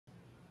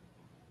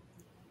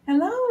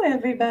Hello,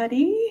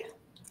 everybody.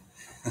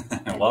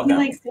 Welcome. I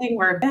like saying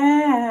we're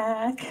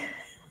back.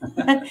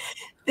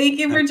 Thank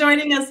you for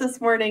joining us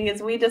this morning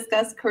as we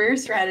discuss career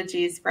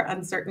strategies for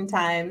uncertain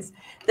times.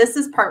 This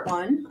is part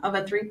one of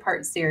a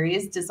three-part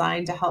series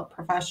designed to help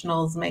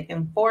professionals make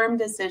informed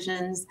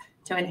decisions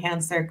to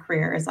enhance their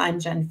careers. I'm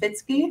Jen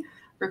Fitzke,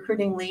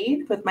 recruiting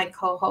lead with my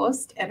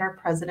co-host and our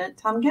president,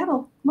 Tom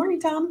Goettl. Morning,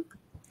 Tom.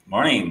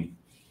 Morning.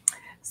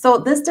 So,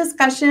 this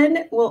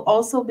discussion will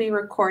also be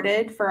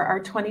recorded for our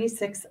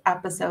 26th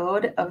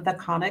episode of the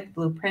Konik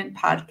Blueprint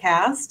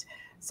podcast.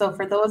 So,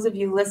 for those of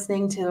you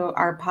listening to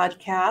our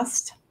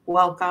podcast,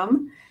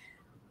 welcome.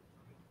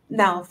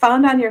 Now,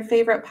 found on your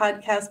favorite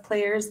podcast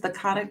players, the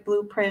Konik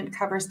Blueprint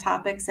covers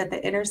topics at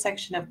the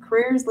intersection of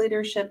careers,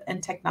 leadership,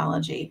 and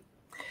technology.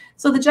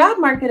 So, the job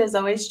market is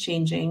always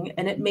changing,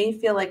 and it may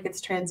feel like it's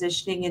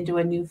transitioning into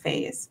a new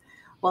phase.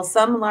 While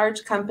some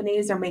large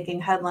companies are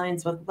making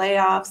headlines with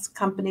layoffs,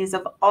 companies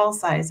of all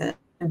sizes are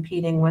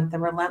competing with the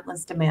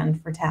relentless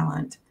demand for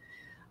talent.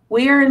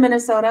 We are in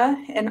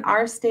Minnesota, and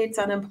our state's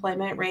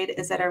unemployment rate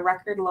is at a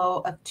record low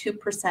of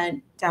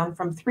 2%, down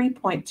from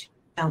 3.2%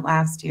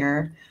 last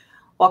year,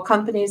 while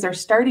companies are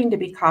starting to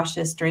be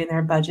cautious during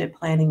their budget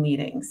planning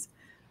meetings.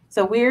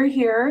 So we're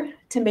here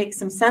to make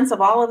some sense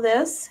of all of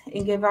this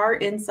and give our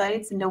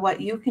insights into what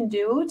you can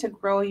do to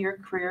grow your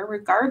career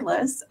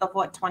regardless of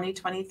what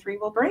 2023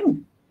 will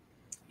bring.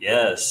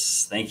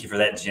 Yes, thank you for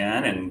that,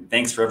 Jen. And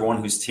thanks for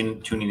everyone who's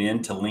tuning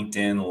in to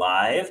LinkedIn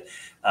Live.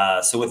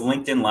 So with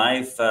LinkedIn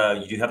Live,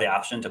 you do have the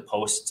option to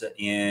post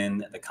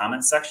in the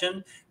comments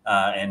section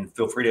and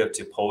feel free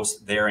to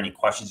post there any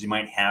questions you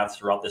might have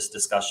throughout this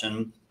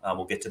discussion.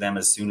 We'll get to them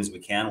as soon as we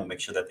can. We'll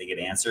make sure that they get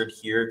answered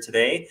here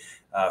today.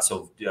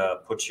 So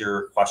put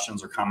your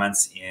questions or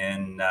comments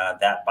in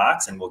that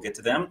box and we'll get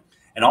to them.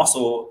 And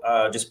also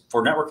just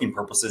for networking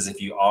purposes, if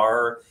you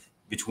are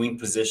between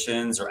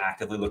positions or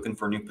actively looking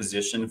for a new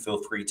position,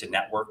 feel free to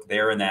network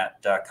there in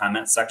that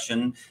comment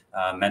section.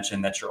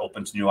 Mention that you're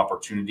open to new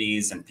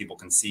opportunities and people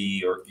can see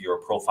your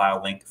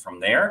profile link from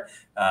there.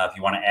 If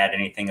you want to add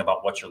anything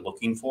about what you're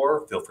looking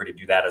for, feel free to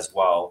do that as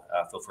well.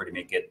 Feel free to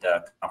make it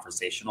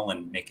conversational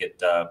and make it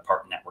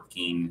part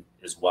networking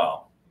as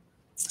well.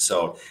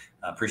 So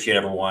appreciate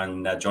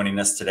everyone joining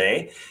us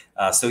today.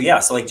 So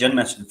like Jen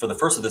mentioned, for the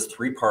first of this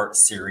three-part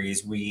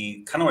series,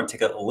 we kind of want to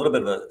take a little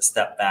bit of a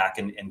step back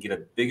and get a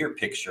bigger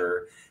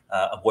picture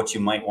of what you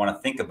might want to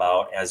think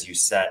about as you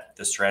set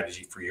the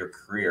strategy for your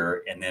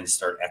career and then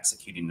start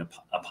executing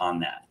upon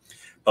that.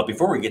 But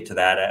before we get to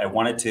that, I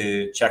wanted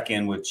to check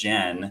in with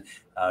Jen,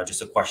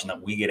 just a question that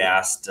we get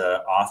asked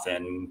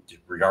often,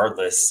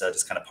 regardless,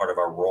 just kind of part of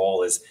our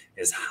role is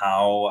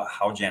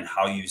how Jen,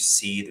 how you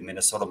see the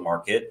Minnesota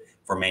market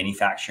for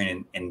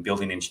manufacturing and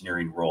building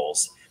engineering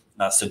roles.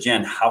 So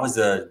Jen, how has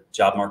the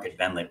job market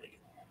been lately?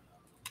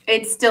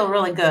 It's still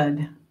really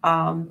good.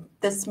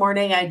 This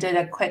morning I did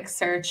a quick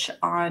search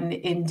on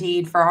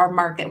Indeed for our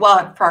market,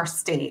 well, for our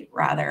state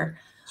rather.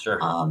 Sure.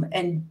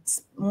 And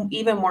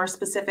even more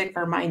specific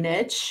for my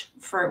niche,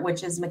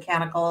 which is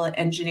mechanical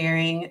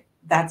engineering.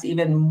 That's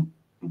even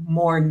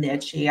more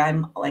niche-y.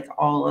 I'm like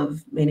all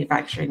of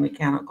manufacturing,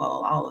 mechanical,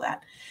 all of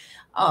that.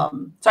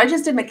 So I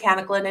just did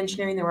mechanical and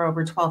engineering. There were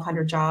over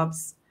 1,200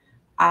 jobs.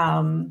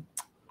 I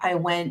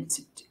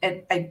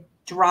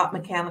dropped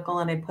mechanical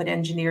and I put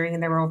engineering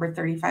and there were over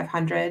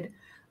 3,500.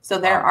 So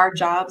there are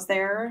jobs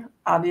there.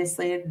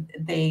 Obviously,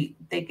 they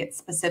get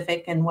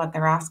specific in what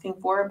they're asking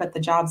for, but the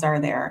jobs are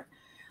there.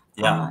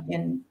 Yeah.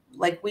 And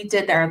like we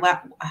did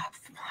I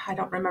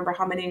don't remember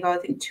how many ago, I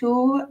think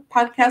 2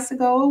 podcasts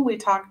ago, we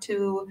talked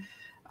to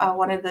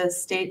one of the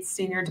state's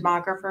senior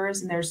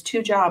demographers, and there's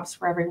 2 jobs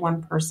for every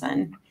 1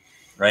 person.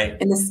 Right.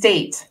 In the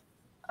state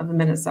of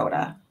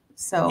Minnesota.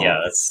 So yeah,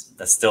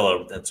 that's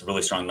a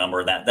really strong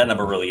number. That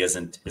number really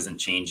isn't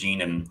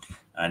changing. And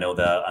I know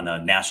on the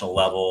national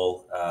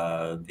level,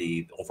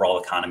 the overall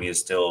economy is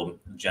still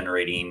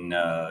generating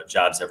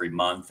jobs every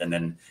month, and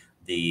then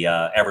the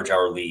average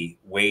hourly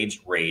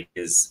wage rate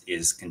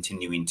is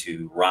continuing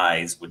to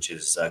rise, which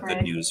is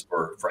good news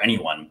for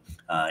anyone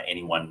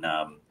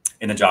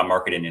in the job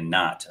market and in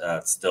not.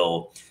 It's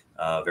still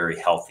a very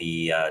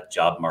healthy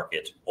job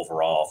market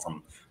overall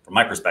from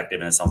my perspective,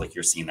 and it sounds like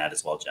you're seeing that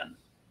as well, Jen.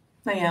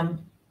 I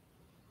am.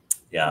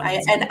 Yeah.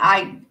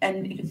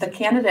 And the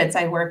candidates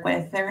I work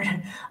with,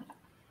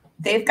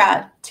 they've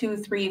got 2,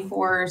 3,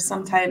 4,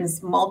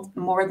 sometimes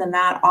more than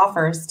that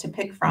offers to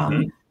pick from.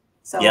 Mm-hmm.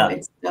 So yeah.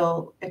 It's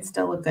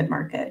still a good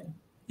market.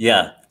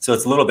 Yeah. So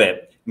it's a little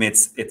bit, I mean,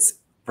 it's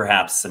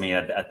perhaps, I mean,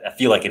 I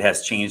feel like it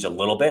has changed a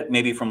little bit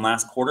maybe from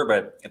last quarter,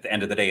 but at the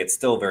end of the day, it's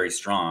still very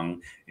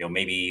strong.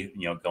 Maybe,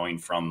 going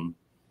from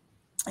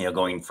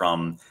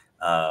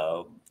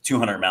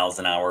 200 miles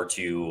an hour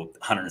to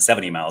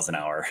 170 miles an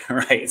hour,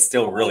 right? It's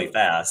still really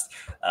fast,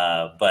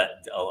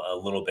 but a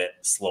little bit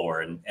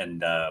slower.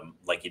 And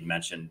like you'd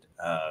mentioned,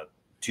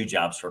 2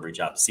 jobs for every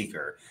job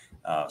seeker.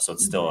 So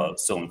it's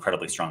still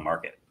incredibly strong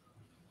market.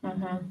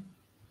 Mm-hmm.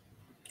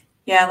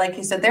 Yeah, like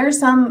you said, there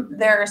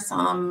are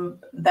some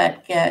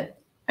that get,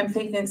 I'm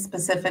thinking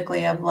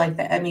specifically of like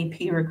the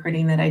MEP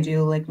recruiting that I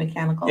do, like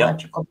mechanical, Yep.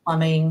 electrical,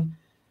 plumbing.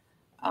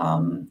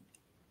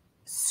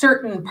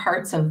 Certain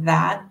parts of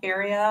that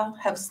area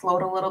have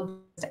slowed a little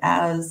bit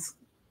as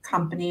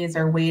companies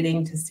are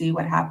waiting to see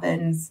what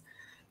happens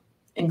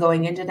in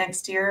going into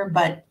next year,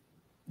 but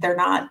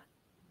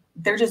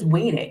they're just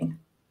waiting.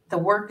 The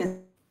work is,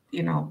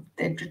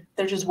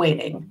 they're just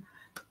waiting.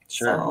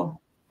 Sure. So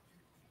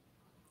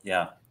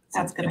yeah,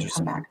 that's going to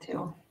come back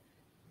too.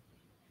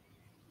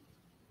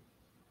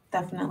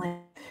 Definitely.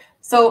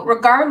 So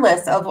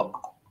regardless of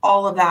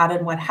all of that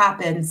and what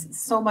happens,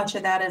 so much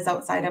of that is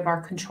outside of our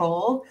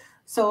control.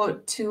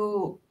 So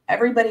to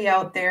everybody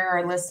out there,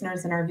 our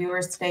listeners and our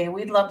viewers today,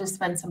 we'd love to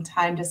spend some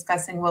time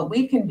discussing what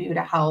we can do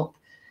to help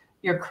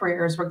your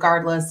careers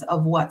regardless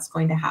of what's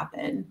going to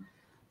happen.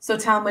 So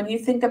Tom, when you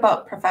think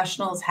about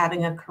professionals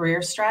having a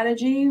career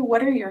strategy,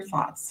 what are your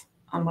thoughts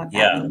on what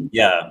that means?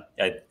 Yeah.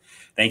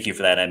 Thank you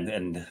for that.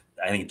 And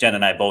I think Jen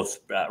and I both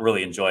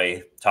really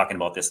enjoy talking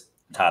about this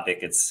topic.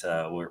 It's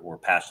we're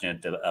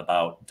passionate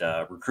about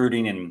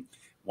recruiting, and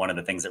one of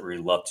the things that we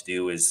love to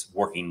do is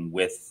working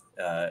with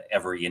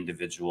every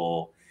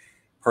individual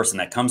person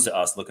that comes to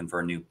us looking for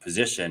a new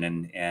position,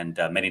 and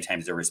many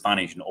times they're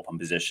responding to an open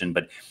position.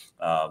 But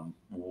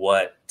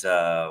what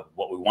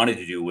we wanted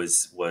to do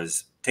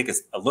was take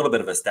a little bit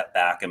of a step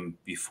back, and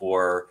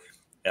before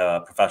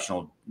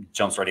professional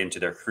jumps right into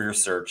their career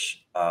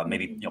search,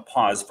 maybe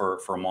pause for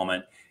a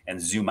moment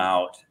and zoom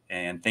out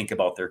and think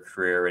about their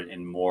career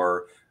in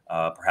more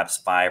perhaps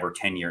 5 or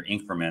 10 year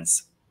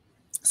increments.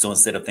 So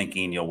instead of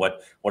thinking,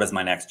 what is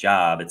my next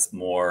job, it's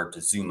more to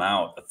zoom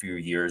out a few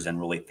years and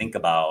really think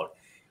about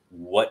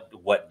what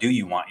do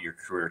you want your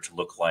career to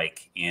look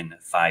like in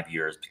 5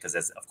 years? Because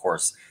as of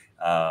course,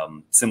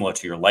 similar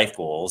to your life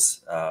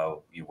goals,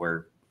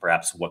 where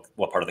perhaps what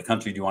part of the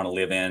country do you want to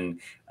live in?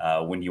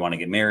 When do you want to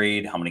get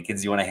married? How many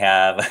kids do you want to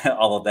have?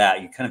 All of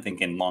that, you kind of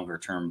think in longer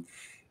term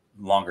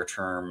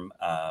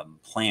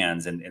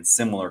plans, and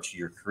similar to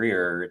your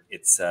career,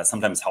 it's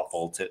sometimes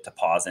helpful to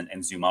pause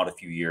and zoom out a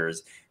few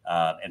years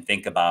and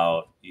think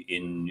about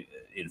in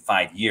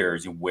 5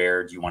 years,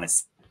 where do you want to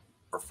see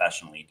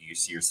professionally? Do you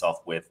see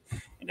yourself with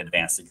an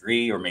advanced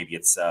degree, or maybe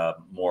it's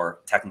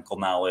more technical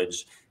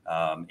knowledge?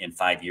 In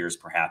 5 years,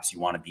 perhaps you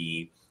want to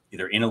be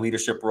either in a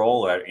leadership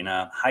role or in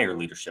a higher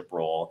leadership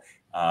role.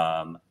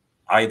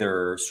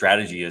 Either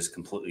strategy is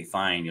completely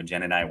fine.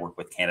 Jen and I work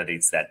with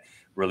candidates that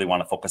really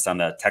want to focus on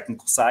the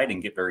technical side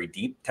and get very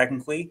deep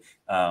technically.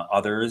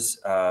 Others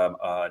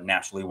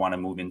naturally want to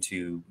move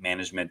into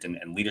management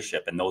and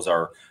leadership, and those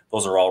are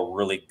all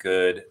really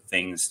good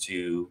things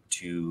to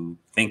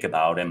think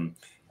about. And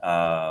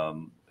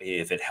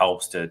if it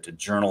helps to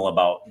journal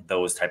about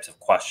those types of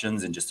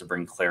questions and just to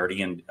bring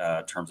clarity in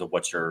terms of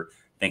what you're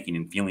thinking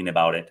and feeling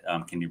about it,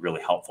 can be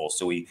really helpful.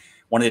 So we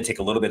wanted to take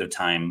a little bit of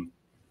time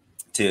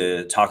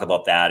to talk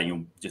about that,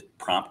 and just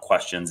prompt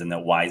questions and the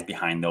whys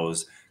behind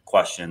those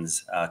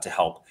questions to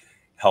help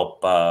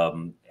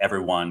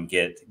everyone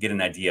get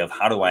an idea of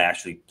how do I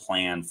actually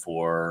plan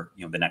for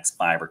the next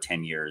 5 or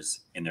 10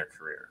 years in their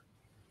career.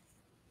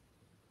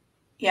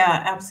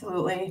 Yeah,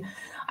 absolutely.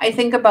 I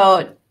think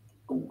about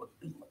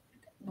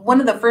one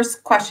of the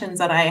first questions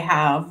that I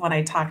have when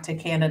I talk to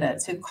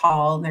candidates who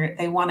call,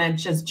 they want to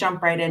just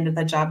jump right into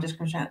the job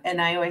description.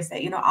 And I always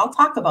say, I'll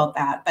talk about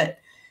that, but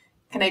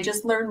can I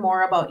just learn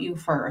more about you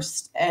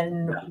first?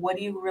 And what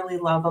do you really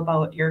love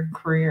about your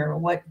career?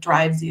 What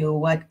drives you?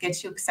 What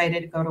gets you excited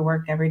to go to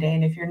work every day?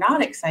 And if you're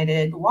not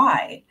excited,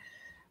 why?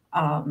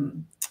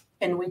 And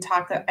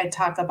I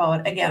talk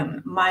about,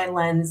 again, my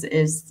lens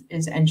is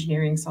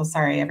engineering. So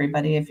sorry,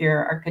 everybody, if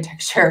you're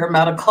architecture or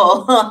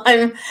medical,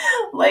 I'm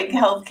like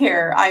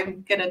healthcare,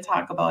 I'm going to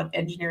talk about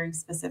engineering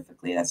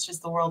specifically. That's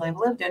just the world I've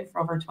lived in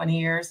for over 20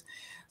 years.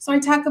 So I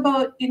talk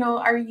about,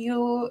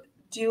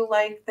 do you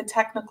like the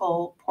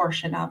technical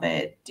portion of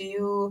it? Do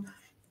you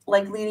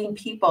like leading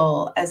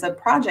people as a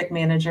project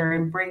manager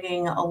and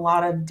bringing a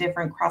lot of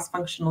different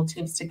cross-functional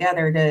teams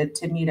together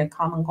to meet a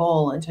common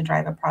goal and to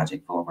drive a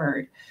project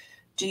forward?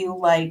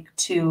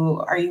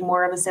 Are you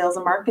more of a sales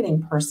and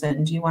marketing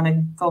person? Do you want to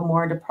go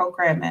more into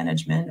program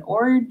management,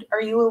 or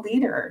are you a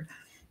leader?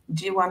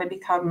 Do you want to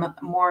become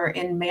more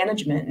in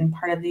management and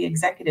part of the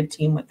executive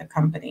team with the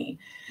company?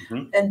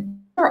 Mm-hmm.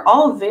 And they're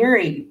all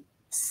very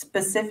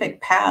specific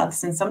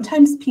paths. And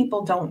sometimes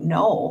people don't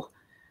know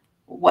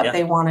what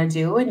they want to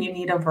do, and you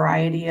need a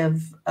variety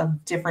of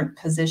different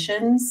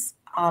positions.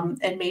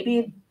 And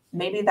maybe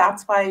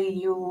that's why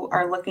you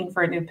are looking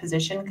for a new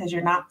position, because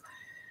you're not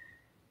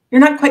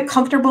quite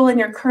comfortable in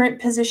your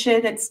current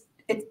position.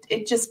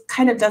 It just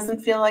kind of doesn't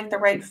feel like the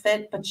right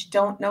fit, but you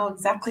don't know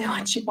exactly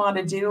what you want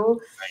to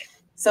do. Right.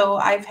 So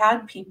I've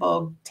had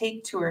people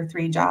take 2 or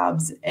 3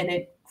 jobs and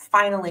it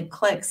finally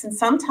clicks. And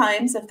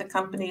sometimes if the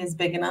company is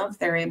big enough,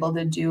 they're able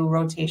to do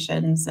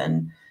rotations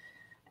and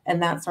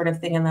that sort of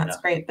thing. And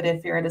that's great. But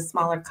if you're at a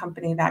smaller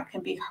company, that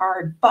can be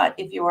hard. But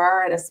if you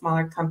are at a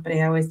smaller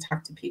company, I always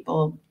talk to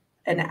people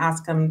and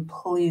ask them,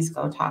 please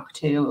go talk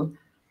to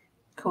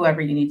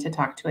whoever you need to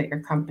talk to at your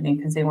company,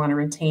 because they want to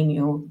retain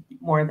you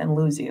more than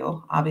lose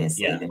you.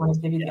 Obviously, they want to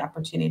give you the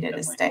opportunity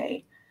to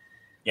stay.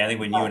 Yeah, I think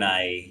when you and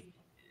I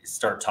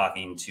start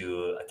talking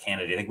to a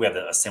candidate, I think we have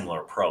a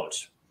similar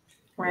approach.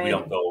 Right. We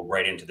don't go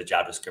right into the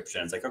job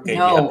description. It's like, okay,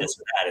 you have this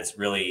or that. It's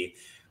really,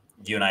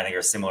 you and I think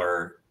are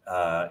similar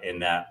in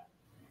that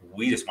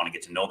we just want to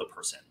get to know the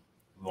person.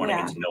 We want to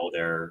get to know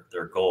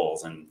their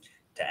goals, and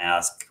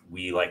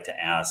we like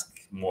to ask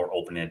more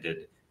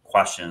open-ended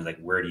questions, like,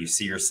 where do you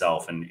see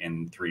yourself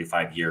in 3 to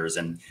 5 years?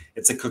 And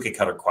it's a cookie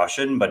cutter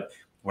question, but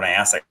when I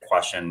ask that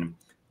question,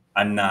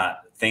 I'm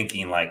not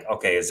thinking like,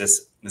 okay, is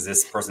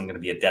this person going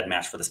to be a dead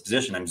match for this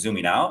position? I'm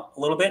zooming out a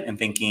little bit and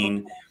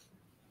thinking,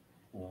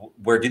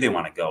 where do they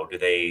want to go? Do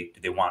they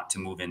want to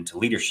move into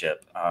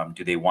leadership?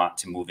 Do they want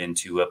to move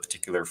into a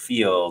particular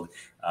field,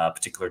 a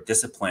particular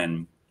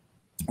discipline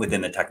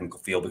within the technical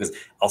field? Because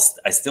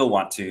I still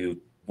want to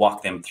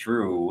walk them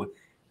through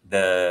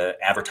the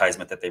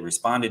advertisement that they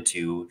responded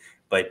to.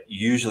 But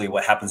usually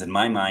what happens in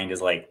my mind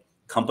is like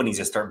companies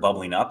just start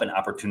bubbling up and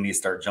opportunities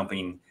start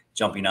jumping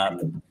up,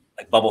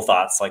 like bubble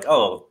thoughts, like,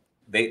 oh,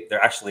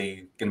 they're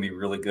actually going to be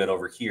really good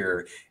over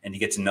here. And you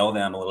get to know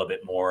them a little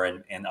bit more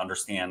and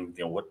understand,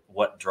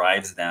 what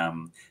drives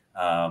them,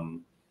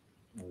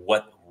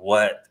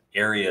 what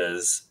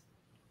areas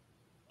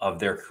of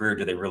their career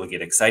do they really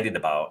get excited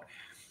about.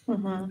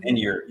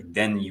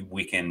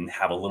 We can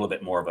have a little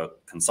bit more of a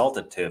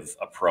consultative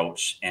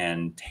approach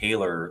and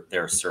tailor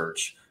their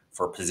search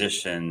for a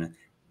position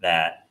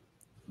that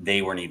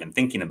they weren't even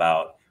thinking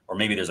about. Or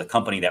maybe there's a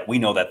company that we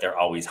know that they're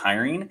always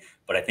hiring,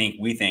 but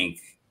we think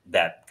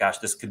that, gosh,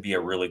 this could be a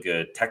really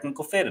good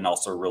technical fit and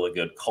also a really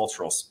good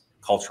cultural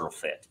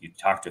fit. You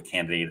talk to a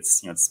candidate,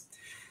 it's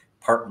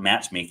part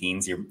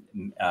matchmakings. You're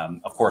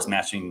of course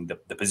matching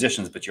the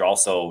positions, but you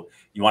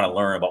want to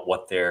learn about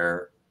what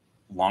their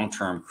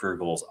long-term career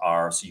goals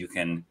are, so you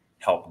can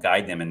help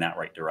guide them in that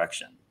right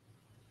direction.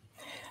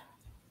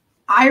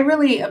 I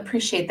really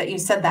appreciate that you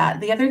said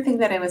that. The other thing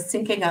that I was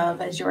thinking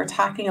of as you were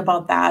talking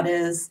about that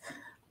is,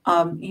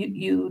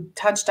 you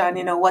touched on,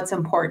 what's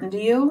important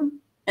to you.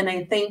 And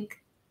I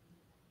think,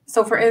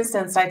 so for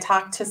instance, I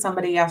talked to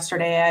somebody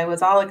yesterday. I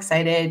was all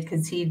excited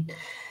because he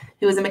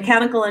was a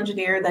mechanical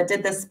engineer that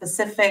did this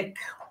specific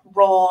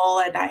role.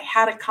 And I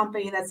had a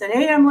company that said,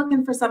 hey, I'm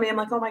looking for somebody. I'm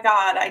like, oh my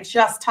God, I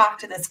just talked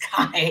to this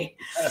guy.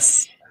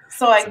 Yes.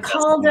 So I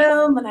called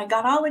him and I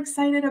got all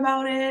excited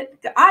about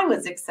it. I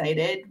was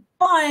excited,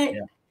 but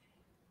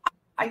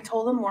I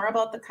told him more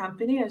about the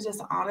company. I was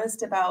just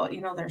honest about,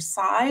 their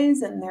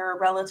size, and they're a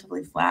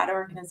relatively flat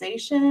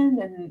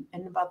organization,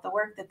 and about the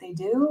work that they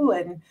do.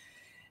 And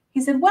he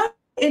said, well,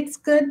 it's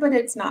good, but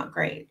it's not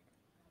great.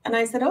 And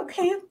I said,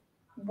 okay,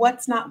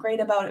 what's not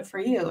great about it for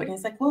you? And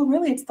he's like, well,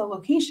 really, it's the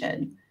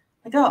location.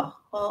 Like, oh,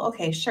 well,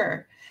 okay,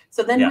 sure.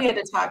 So then we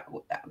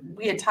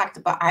had talked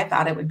about, I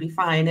thought it would be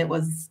fine. It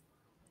was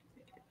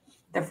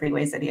the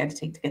freeways that he had to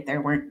take to get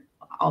there weren't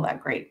all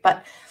that great,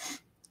 but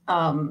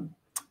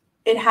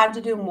it had to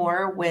do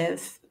more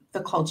with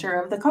the culture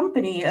of the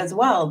company as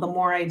well. The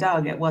more I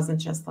dug, it wasn't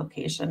just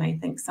location. I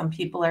think some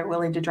people are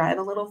willing to drive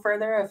a little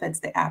further if it's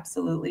the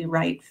absolutely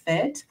right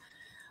fit.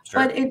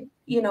 Sure. But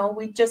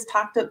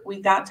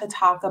we got to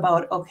talk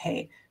about,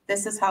 okay,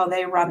 this is how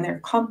they run their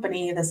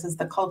company. This is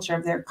the culture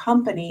of their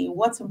company.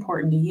 What's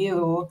important to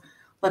you?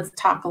 Let's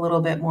talk a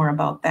little bit more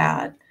about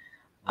that.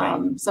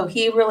 Right. So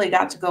he really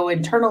got to go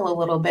internal a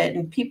little bit,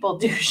 and people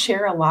do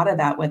share a lot of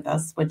that with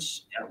us,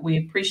 which we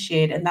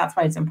appreciate. And that's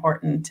why it's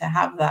important to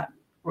have that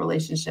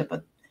relationship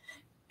with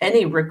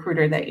any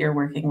recruiter that you're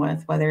working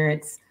with, whether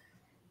it's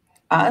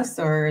us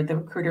or the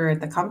recruiter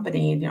at the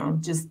company,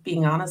 just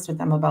being honest with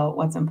them about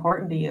what's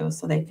important to you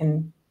so they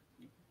can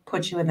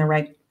put you in the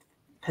right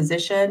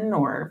position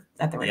or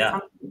at the right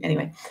company.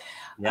 Anyway.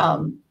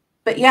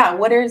 But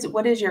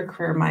what is your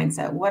career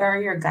mindset? What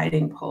are your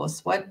guiding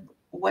posts?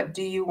 What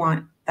do you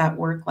want that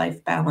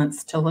work-life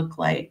balance to look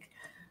like?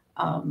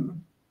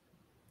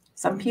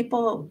 Some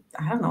people,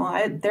 I don't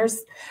know,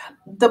 there's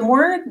the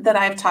more that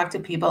I've talked to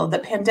people, the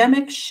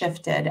pandemic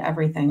shifted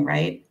everything,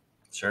 right?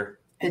 Sure.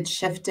 It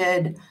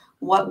shifted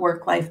what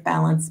work-life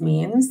balance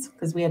means,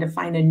 because we had to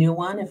find a new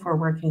one if we're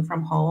working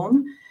from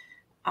home.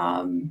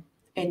 And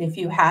if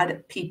you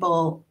had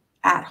people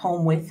at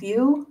home with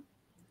you,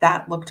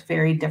 that looked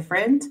very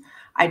different.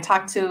 I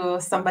talked to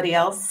somebody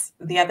else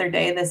the other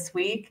day this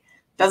week,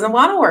 doesn't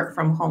want to work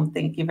from home.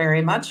 Thank you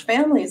very much.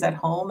 Family's at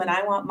home and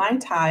I want my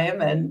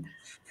time. And,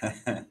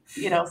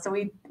 so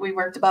we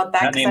worked about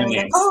that. Not naming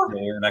names.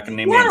 We're not going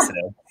to name names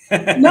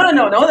today. No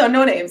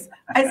names.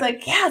 I was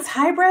like, yeah, it's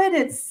hybrid.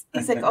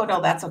 He's like, oh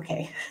no, that's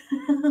okay.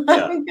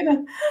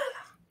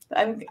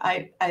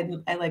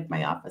 I like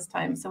my office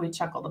time. So we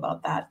chuckled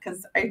about that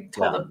because I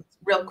told him a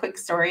real quick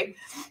story.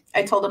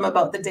 I told him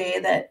about the day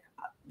that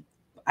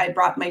I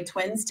brought my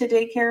twins to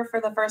daycare for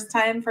the first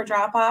time for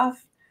drop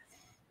off.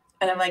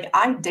 And I'm like,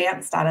 I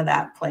danced out of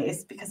that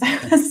place because I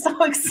was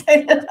so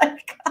excited. I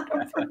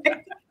got a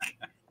break.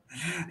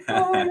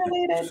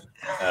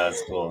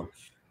 That's cool.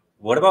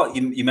 What about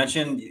you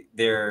mentioned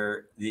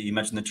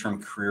the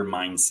term career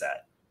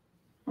mindset.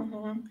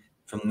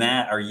 From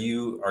that, are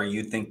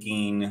you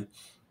thinking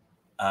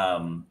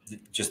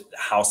just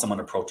how someone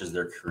approaches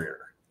their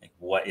career? Like,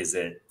 what is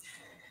it?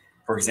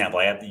 For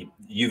example,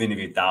 you've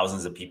interviewed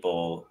thousands of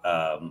people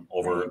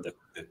over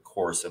the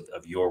course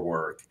of your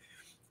work,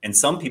 and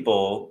some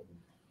people,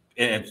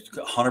 and it's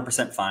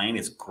 100% fine.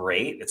 It's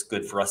great. It's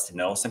good for us to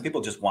know. Some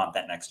people just want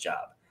that next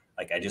job.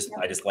 Like, I just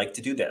like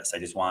to do this.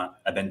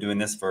 I've been doing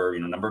this for, a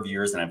number of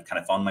years, and I've kind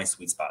of found my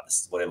sweet spot.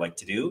 This is what I like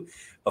to do.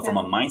 But from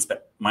a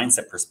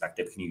mindset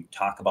perspective, can you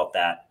talk about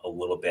that a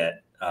little bit?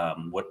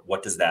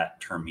 What does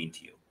that term mean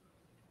to you?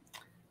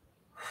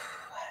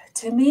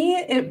 To me,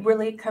 it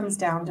really comes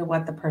down to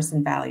what the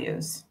person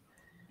values.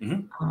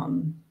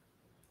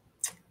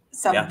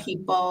 Some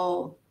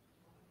people,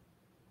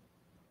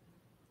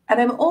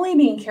 and I'm only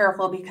being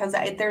careful because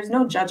there's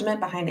no judgment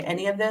behind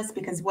any of this,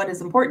 because what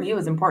is important to you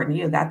is important to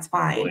you. That's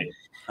fine.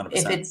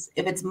 100%.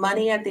 If it's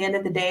money at the end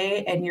of the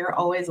day and you're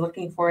always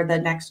looking for the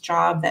next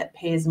job that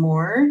pays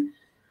more,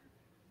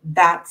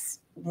 that's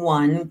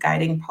one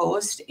guiding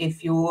post.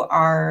 If you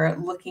are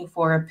looking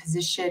for a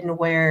position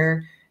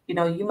where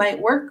you might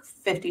work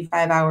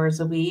 55 hours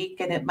a week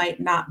and it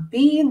might not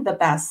be the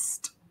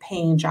best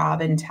paying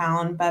job in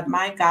town, but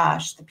my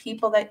gosh, the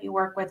people that you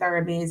work with are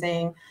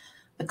amazing.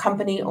 The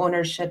company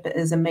ownership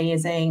is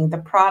amazing. The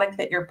product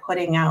that you're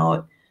putting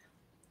out,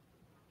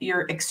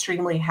 you're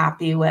extremely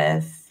happy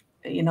with,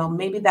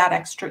 maybe that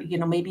extra,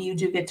 maybe you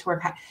do get to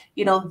work,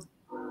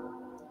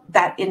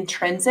 that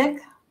intrinsic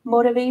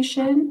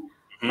motivation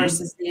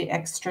versus the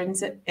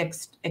extrinsic,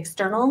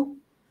 external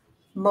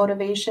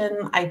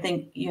motivation. I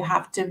think you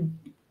have to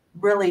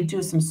really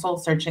do some soul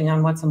searching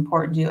on what's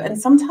important to you. And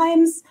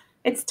sometimes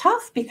it's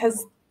tough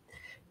because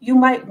you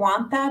might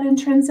want that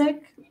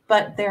intrinsic,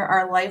 but there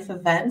are life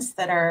events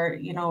that are,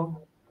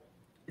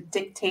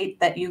 dictate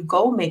that you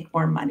go make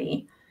more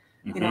money.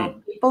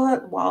 People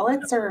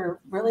wallets are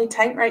really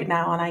tight right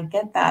now. And I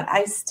get that.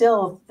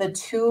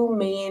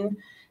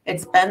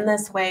 It's been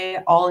this way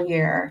all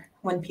year.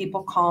 When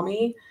people call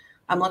me,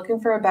 I'm looking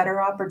for a better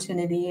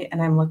opportunity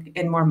and I'm looking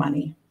in more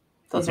money.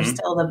 Those are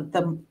still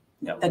the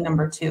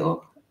number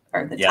two,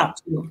 or the top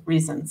two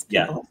reasons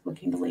people are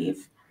looking to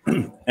leave.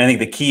 I think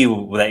the key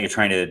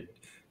that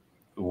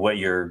what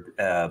you're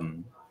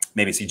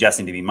maybe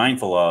suggesting to be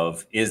mindful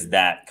of is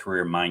that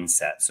career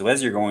mindset. So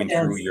as you're going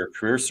through your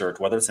career search,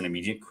 whether it's an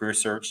immediate career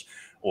search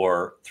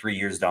or 3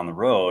 years down the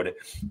road,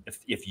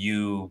 if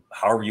you,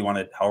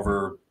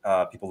 however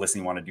people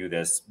listening want to do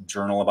this,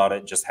 journal about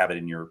it, just have it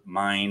in your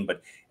mind.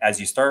 But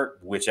as you start,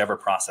 whichever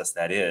process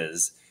that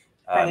is,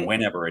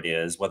 whenever it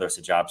is, whether it's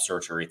a job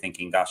search or you're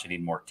thinking, gosh, I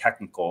need more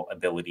technical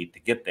ability to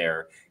get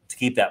there, to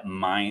keep that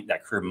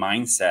career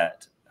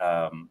mindset,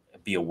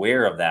 be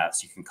aware of that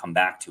so you can come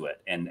back to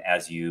it. And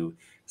as you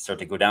start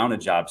to go down a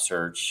job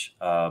search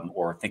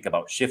or think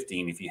about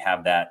shifting, if you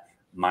have that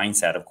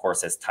mindset, of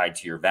course, that's tied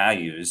to your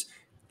values,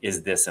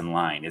 is this in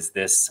line? Is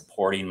this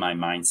supporting my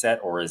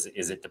mindset, or is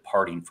it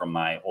departing from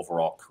my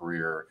overall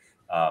career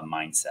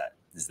mindset?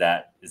 Is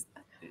that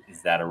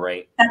a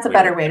right? That's a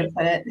better way to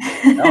put it.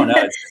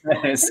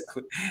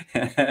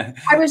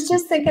 I was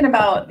just thinking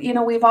about,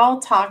 we've all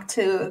talked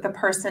to the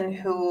person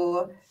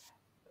who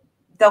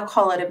they'll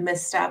call it a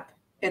misstep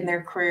in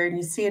their career, and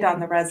you see it on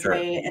the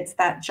resume. Sure. It's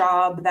that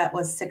job that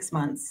was 6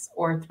 months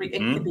or 3. It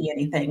could be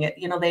anything.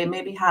 They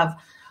maybe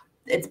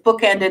it's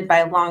bookended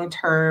by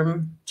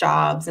long-term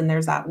jobs, and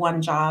there's that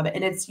one job,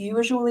 and it's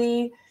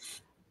usually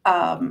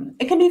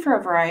it can be for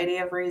a variety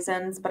of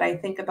reasons. But I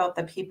think about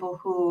the people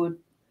who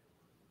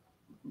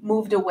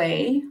moved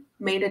away,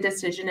 made a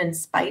decision in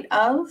spite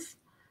of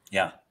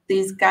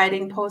these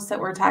guiding posts that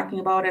we're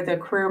talking about, or the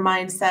career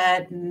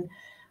mindset, and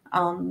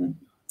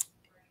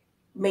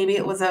maybe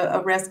it was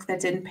a risk that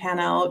didn't pan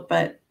out,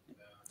 but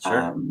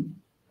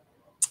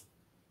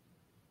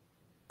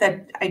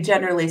that I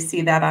generally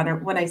see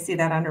that when I see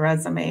that on a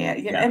resume.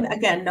 And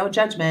again, no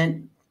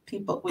judgment.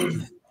 People,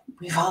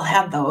 we've all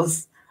had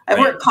those. I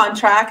worked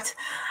contract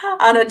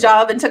on a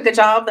job and took a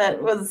job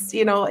that was,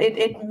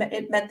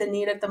 it met the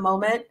need at the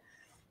moment.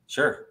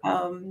 Sure.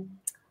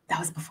 That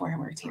was before I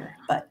worked here,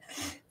 but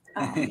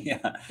but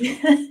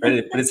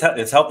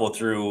it's helpful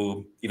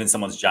through even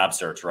someone's job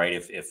search, right?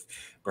 If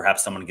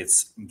perhaps someone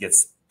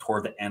gets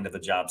toward the end of a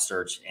job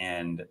search,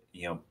 and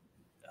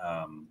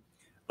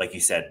like you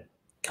said,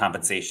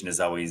 compensation is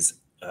always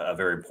a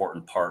very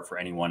important part for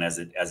anyone, as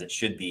it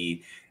should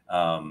be.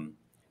 And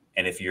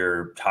if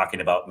you're talking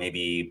about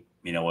maybe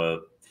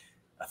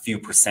a few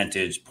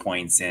percentage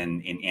points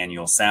in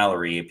annual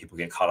salary, people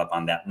get caught up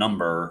on that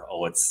number.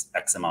 Oh, it's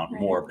X amount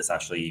more, but it's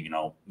actually,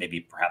 maybe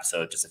perhaps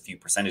just a few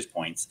percentage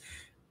points.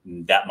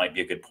 That might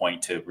be a good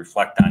point to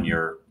reflect on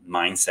your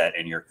mindset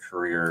and your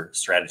career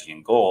strategy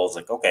and goals.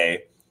 Like,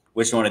 okay,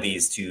 which one of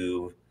these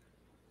two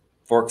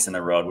forks in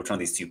the road, which one of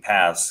these two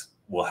paths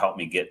will help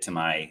me get to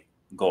my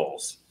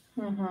goals?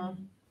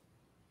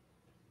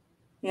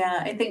 Yeah,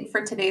 I think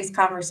for today's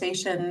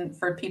conversation,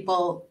 for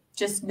people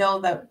just know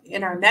that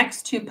in our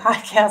next two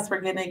podcasts,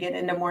 we're going to get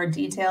into more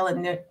detail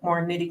and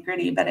more nitty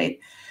gritty. But I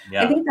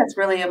think that's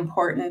really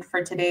important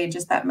for today,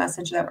 just that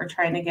message that we're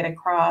trying to get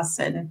across.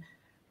 And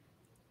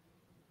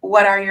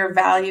what are your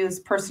values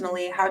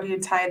personally? How do you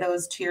tie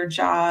those to your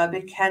job?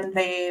 Can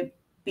they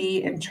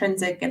be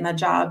intrinsic in the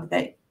job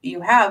that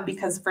you have?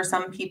 Because for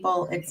some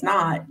people, it's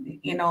not,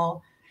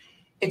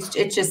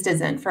 it just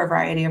isn't for a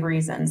variety of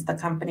reasons. The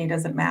company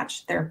doesn't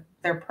match their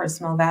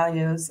personal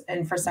values.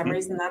 And for some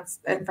reason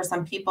and for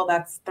some people,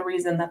 that's the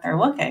reason that they're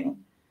looking.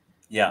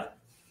 Yeah.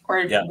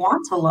 Or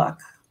want to look.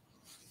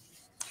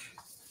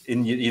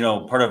 And,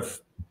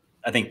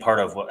 I think part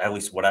of at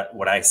least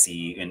what I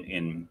see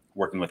in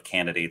working with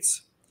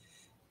candidates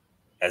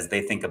as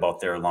they think about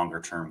their longer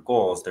term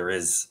goals, there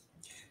is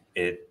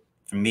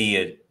for me,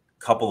 a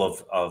couple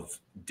of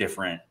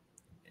different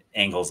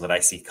angles that I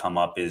see come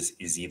up is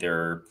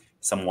either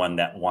someone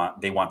that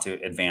want to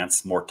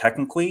advance more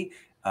technically,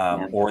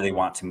 or they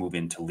want to move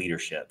into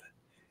leadership.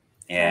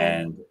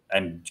 And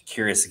I'm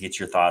curious to get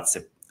your thoughts,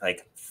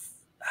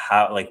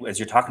 how as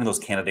you're talking to those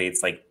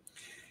candidates,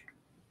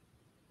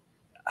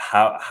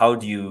 how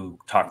do you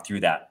talk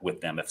through that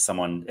with them? If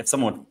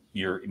someone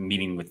you're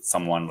meeting with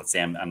someone, let's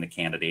say I'm the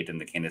candidate, and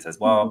the candidate says,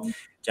 well,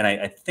 Jen,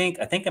 I think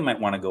I might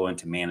want to go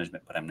into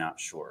management, but I'm not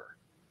sure.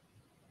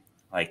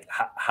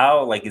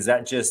 How is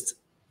that just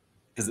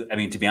because, I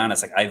mean, to be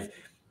honest,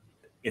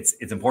 it's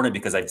important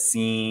because I've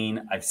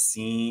seen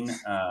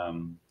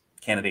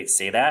candidates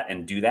say that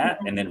and do that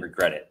and then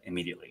regret it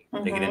immediately.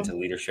 They get into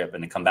leadership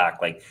and they come back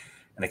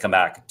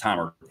Tom,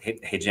 or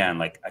hey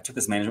Jen, I took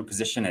this management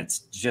position. It's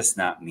just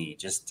not me.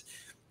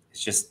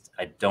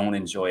 I don't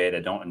enjoy it. I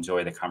don't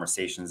enjoy the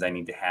conversations I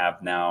need to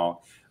have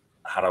now.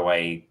 How do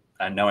I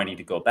know I need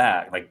to go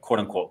back, quote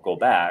unquote, go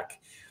back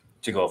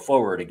to go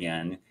forward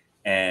again.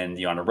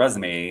 And on a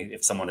resume,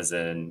 if someone is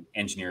an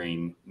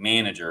engineering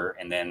manager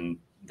and then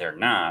they're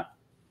not,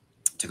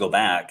 to go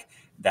back,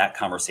 that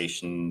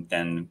conversation,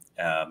 then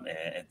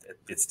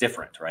it's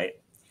different, right?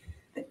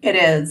 It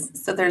is.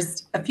 So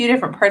there's a few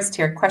different parts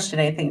to your question.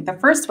 I think the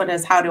first one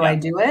is, how do I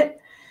do it?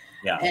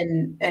 Yeah.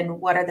 And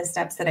what are the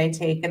steps that I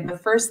take? And the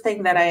first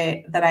thing that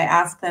I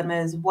ask them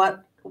is,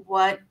 what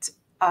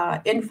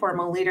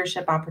informal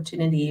leadership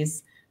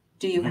opportunities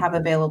do you have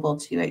available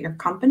to you at your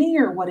company,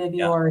 or what have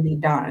you already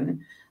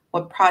done?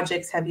 What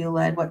projects have you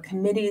led? What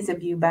committees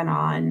have you been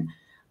on?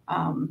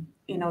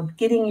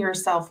 Getting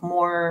yourself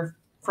more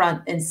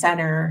front and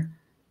center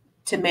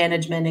to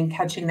management and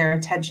catching their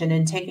attention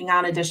and taking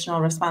on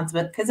additional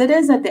responsibility, because it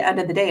is, at the end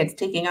of the day, it's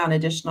taking on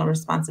additional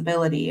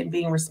responsibility and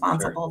being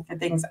responsible for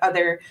things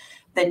other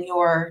than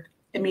your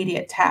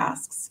immediate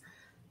tasks.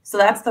 So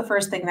that's the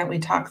first thing that we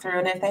talk through.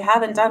 And if they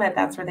haven't done it,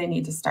 that's where they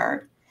need to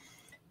start.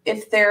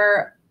 If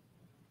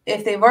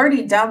they've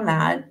already done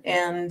that,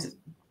 and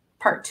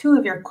part two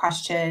of your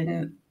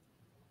question,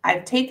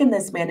 I've taken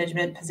this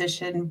management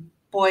position,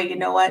 boy, you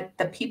know what?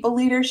 The people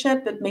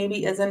leadership, it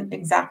maybe isn't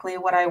exactly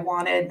what I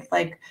wanted,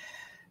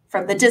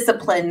 from the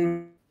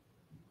discipline,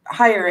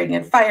 hiring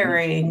and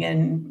firing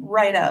and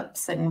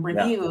write-ups and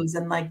reviews.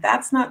 And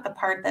that's not the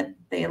part that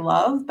they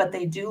love, but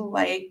they do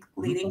like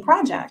leading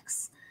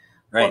projects.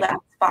 Right. Well,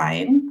 that's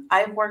fine.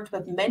 I've worked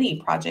with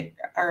many project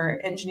or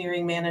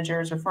engineering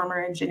managers or former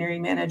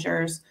engineering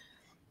managers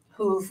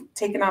who've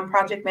taken on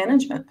project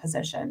management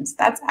positions.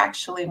 That's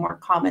actually more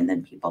common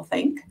than people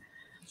think.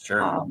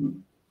 Sure.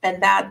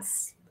 And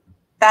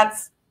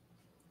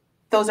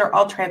those are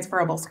all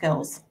transferable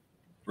skills,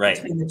 right,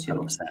 between the two.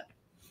 100%.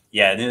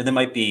 Yeah, there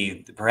might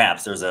be,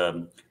 perhaps there's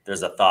a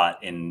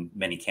thought in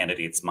many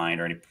candidates'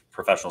 mind or any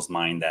professional's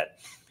mind that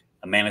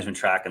a management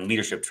track and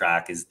leadership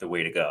track is the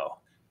way to go.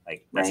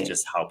 That's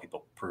just how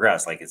people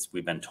progress.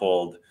 We've been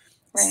told,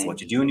 this is what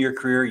you do in your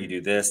career. You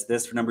do this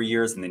for a number of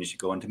years, and then you should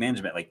go into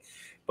management.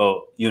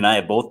 But you and I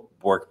have both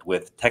worked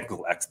with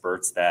technical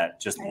experts that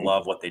just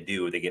love what they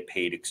do. They get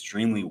paid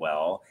extremely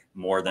well,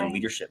 more than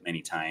leadership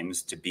many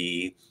times, to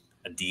be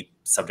a deep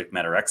subject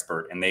matter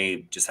expert. And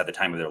they just had the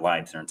time of their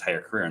lives, their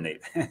entire career. And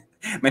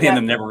many of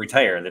them never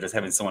retire. They're just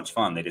having so much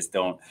fun. They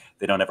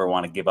don't ever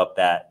want to give up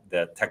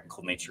the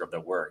technical nature of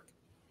their work.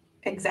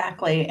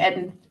 Exactly.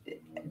 And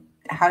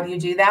how do you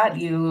do that?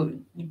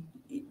 You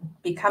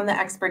become the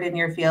expert in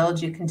your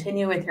field. You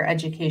continue with your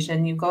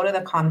education. You go to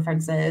the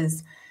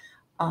conferences.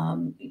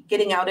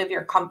 Getting out of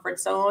your comfort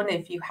zone.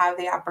 If you have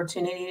the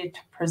opportunity to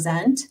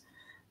present,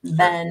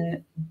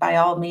 then by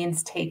all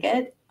means take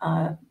it.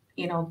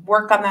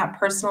 Work on that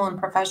personal and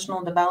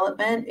professional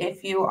development.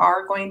 If you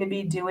are going to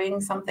be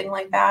doing something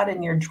like that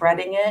and you're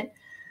dreading it,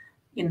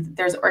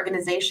 there's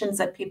organizations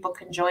that people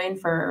can join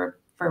for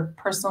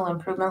personal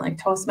improvement, like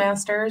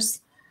Toastmasters.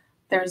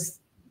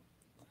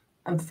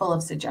 I'm full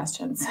of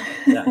suggestions.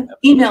 Yeah,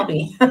 email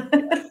me.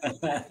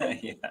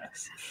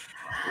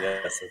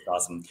 Yes, that's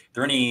awesome. If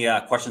there are any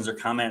questions or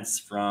comments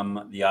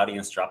from the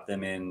audience, drop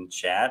them in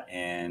chat,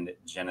 and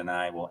Jen and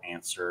I will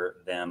answer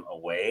them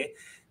away.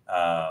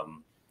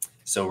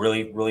 So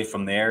really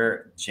from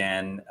there,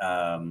 Jen,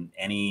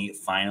 any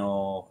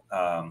final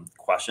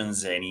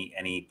questions,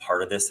 any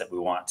part of this that we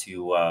want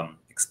to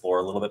explore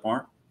a little bit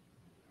more?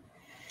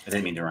 I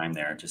didn't mean to rhyme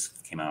there. It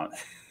just came out.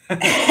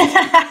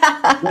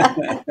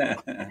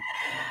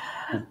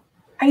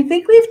 I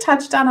think we've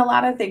touched on a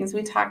lot of things.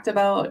 We talked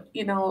about,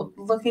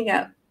 looking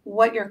at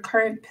what your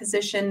current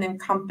position and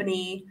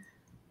company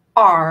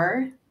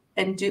are,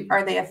 and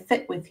are they a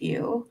fit with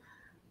you,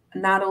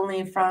 not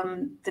only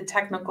from the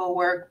technical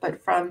work,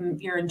 but from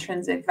your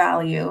intrinsic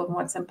value and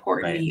what's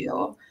important to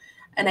you.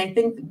 And I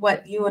think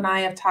what you and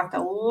I have talked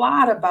a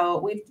lot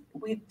about,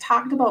 we've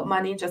talked about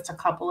money just a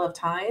couple of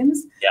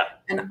times. Yeah.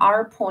 And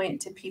our point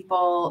to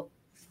people,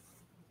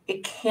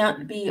 it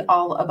can't be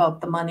all about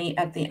the money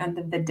at the end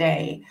of the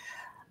day,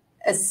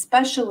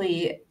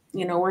 especially,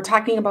 we're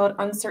talking about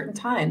uncertain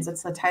times.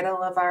 It's the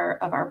title of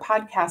our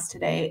podcast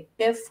today.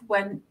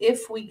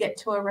 If we get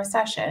to a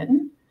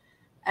recession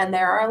and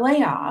there are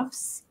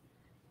layoffs,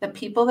 the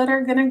people that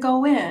are going to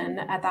go in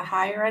at the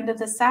higher end of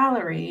the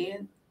salary,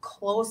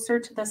 closer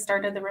to the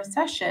start of the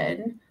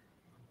recession,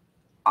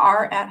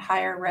 are at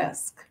higher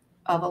risk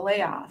of a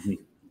layoff.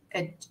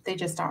 They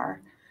just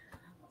are.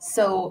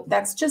 So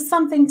that's just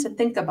something to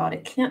think about.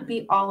 It can't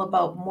be all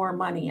about more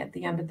money at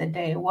the end of the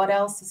day. What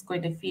else is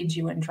going to feed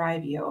you and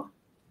drive you?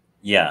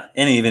 Yeah.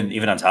 And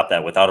even on top of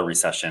that, without a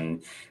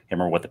recession, I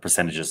remember what the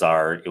percentages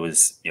are. It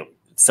was,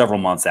 several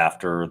months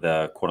after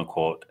the quote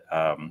unquote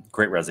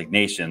Great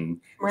Resignation,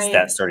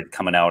 stats started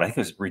coming out. I think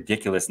it was a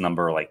ridiculous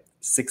number, like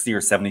 60 or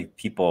 70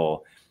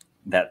 people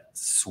that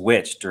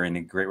switched during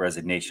the Great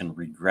Resignation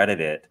regretted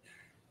it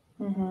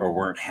or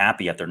weren't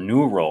happy at their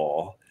new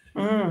role.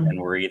 And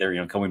were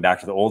either, coming back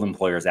to the old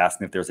employers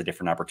asking if there's a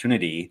different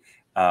opportunity,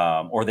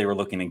 or they were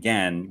looking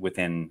again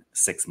within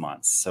 6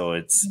 months. So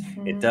it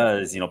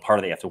does, part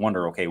of it, you have to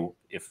wonder, okay,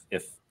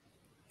 if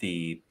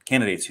the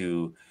candidates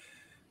who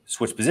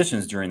switched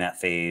positions during that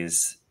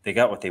phase, they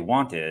got what they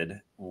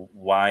wanted,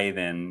 why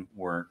then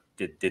were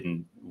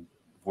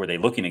they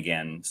looking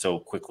again so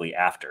quickly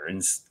after? And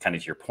it's kind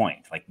of to your point,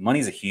 like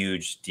money's a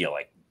huge deal,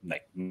 like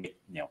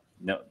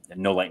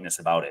no lightness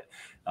about it.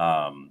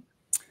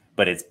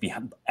 But it's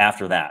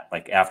after that,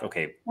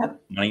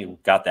 money,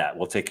 got that,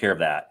 we'll take care of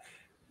that.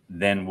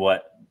 Then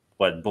what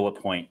bullet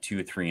point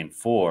 2, 3, and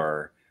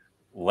 4,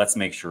 let's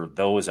make sure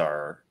those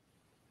are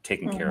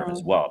taken care of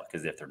as well.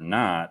 Because if they're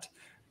not,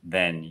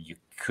 then you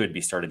could be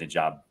starting the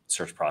job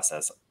search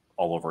process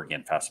all over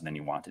again faster than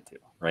you wanted to,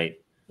 right?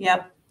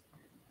 Yep.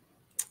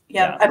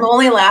 Yeah. I'm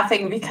only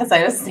laughing because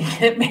I was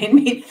thinking it made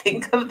me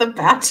think of The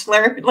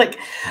Bachelor. Like,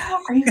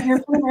 are you here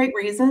for the right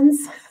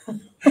reasons?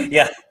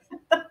 Yeah.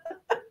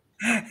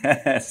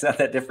 It's not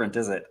that different,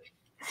 is it?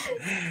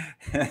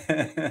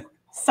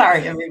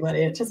 Sorry,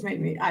 everybody. It just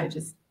made me, I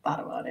just thought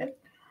about it.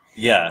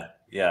 Yeah.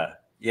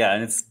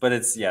 And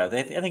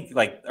I think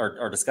like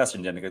our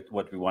discussion, Jen,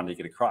 what we wanted to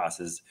get across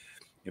is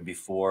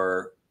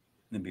before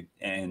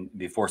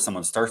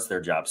someone starts their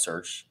job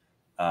search,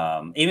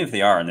 even if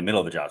they are in the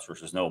middle of the job search,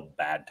 there's no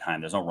bad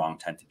time. There's no wrong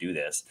time to do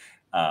this.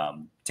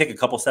 Take a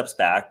couple steps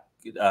back,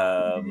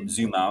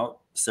 zoom out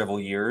several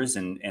years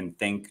and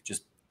think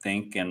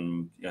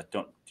and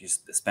don't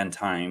just spend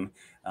time.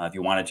 If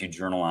you wanted to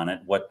journal on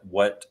it,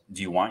 what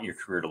do you want your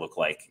career to look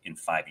like in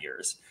 5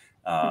 years?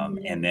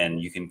 And then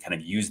you can kind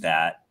of use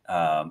that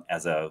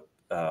as a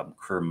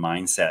career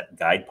mindset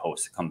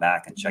guidepost to come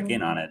back and check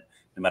in on it,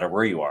 no matter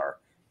where you are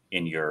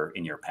in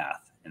your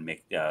path, and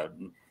make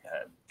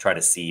try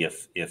to see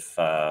if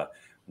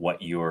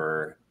what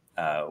you're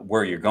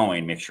where you're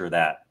going, make sure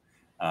that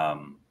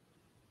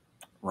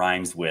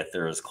rhymes with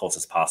or as close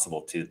as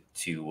possible to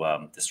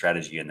the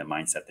strategy and the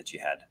mindset that you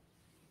had.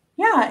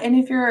 Yeah, and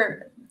if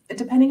you're,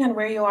 depending on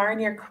where you are in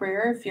your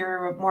career, if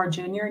you're more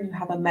junior and you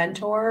have a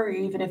mentor, or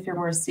even if you're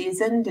more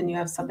seasoned and you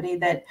have somebody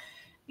that,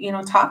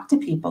 talk to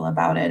people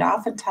about it.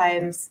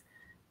 Oftentimes,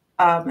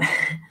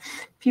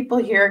 people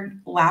here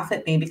laugh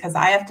at me because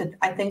I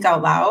think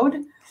out loud.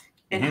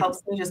 It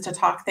helps me just to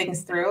talk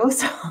things through.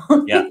 So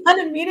on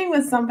a meeting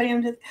with somebody,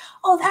 I'm just,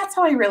 oh, that's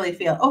how I really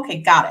feel.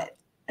 Okay, got it.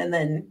 And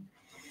then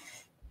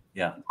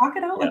talk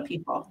it out with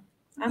people.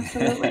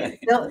 Absolutely.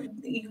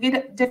 You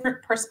get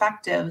different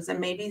perspectives, and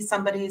maybe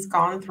somebody's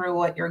gone through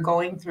what you're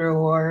going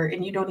through,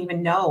 and you don't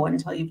even know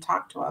until you've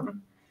talked to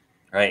them.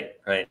 Right.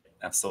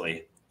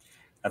 Absolutely.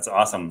 That's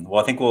awesome.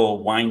 Well, I think we'll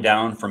wind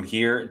down from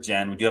here.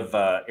 Jen, we do have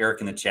Eric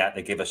in the chat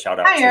that gave a shout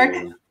out. Hi,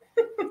 Eric.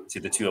 To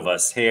the two of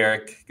us. Hey,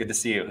 Eric, good to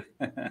see you.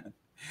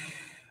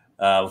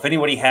 If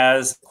anybody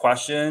has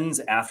questions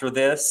after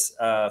this,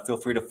 feel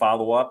free to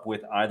follow up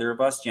with either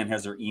of us. Jen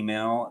has her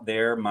email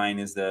there. Mine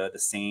is the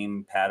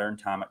same pattern,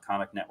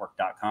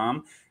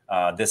 tom@koniknetwork.com.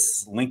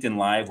 This LinkedIn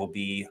Live will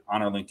be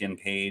on our LinkedIn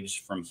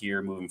page from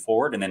here moving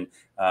forward. And then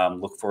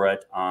look for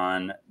it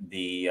on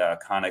the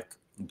Konik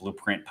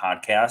Blueprint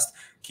podcast.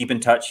 Keep in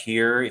touch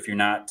here. If you're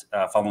not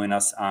following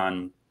us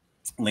on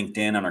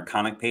LinkedIn on our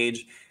Konik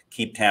page,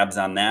 keep tabs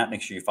on that.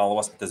 Make sure you follow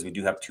us, because we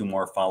do have 2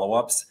 more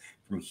follow-ups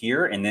from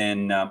here. And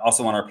then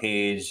also on our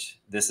page,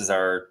 this is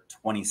our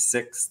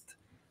 26th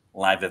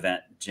live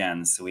event,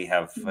 Jen. So we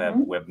have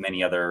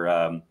many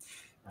other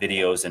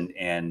videos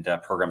and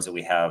programs that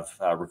we have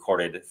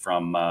recorded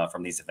from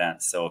these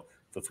events. So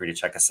feel free to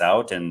check us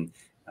out. And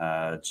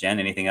Jen,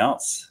 anything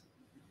else?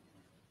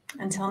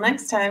 Until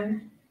next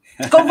time,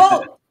 go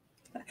vote.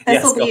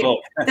 This will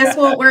be, this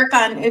will work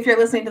on if you're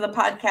listening to the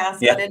podcast,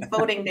 but it's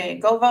voting day.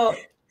 Go vote.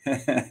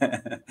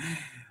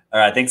 All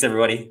right. Thanks,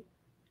 everybody.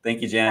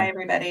 Thank you, Jen. Bye,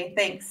 everybody.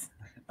 Thanks.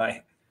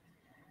 Bye.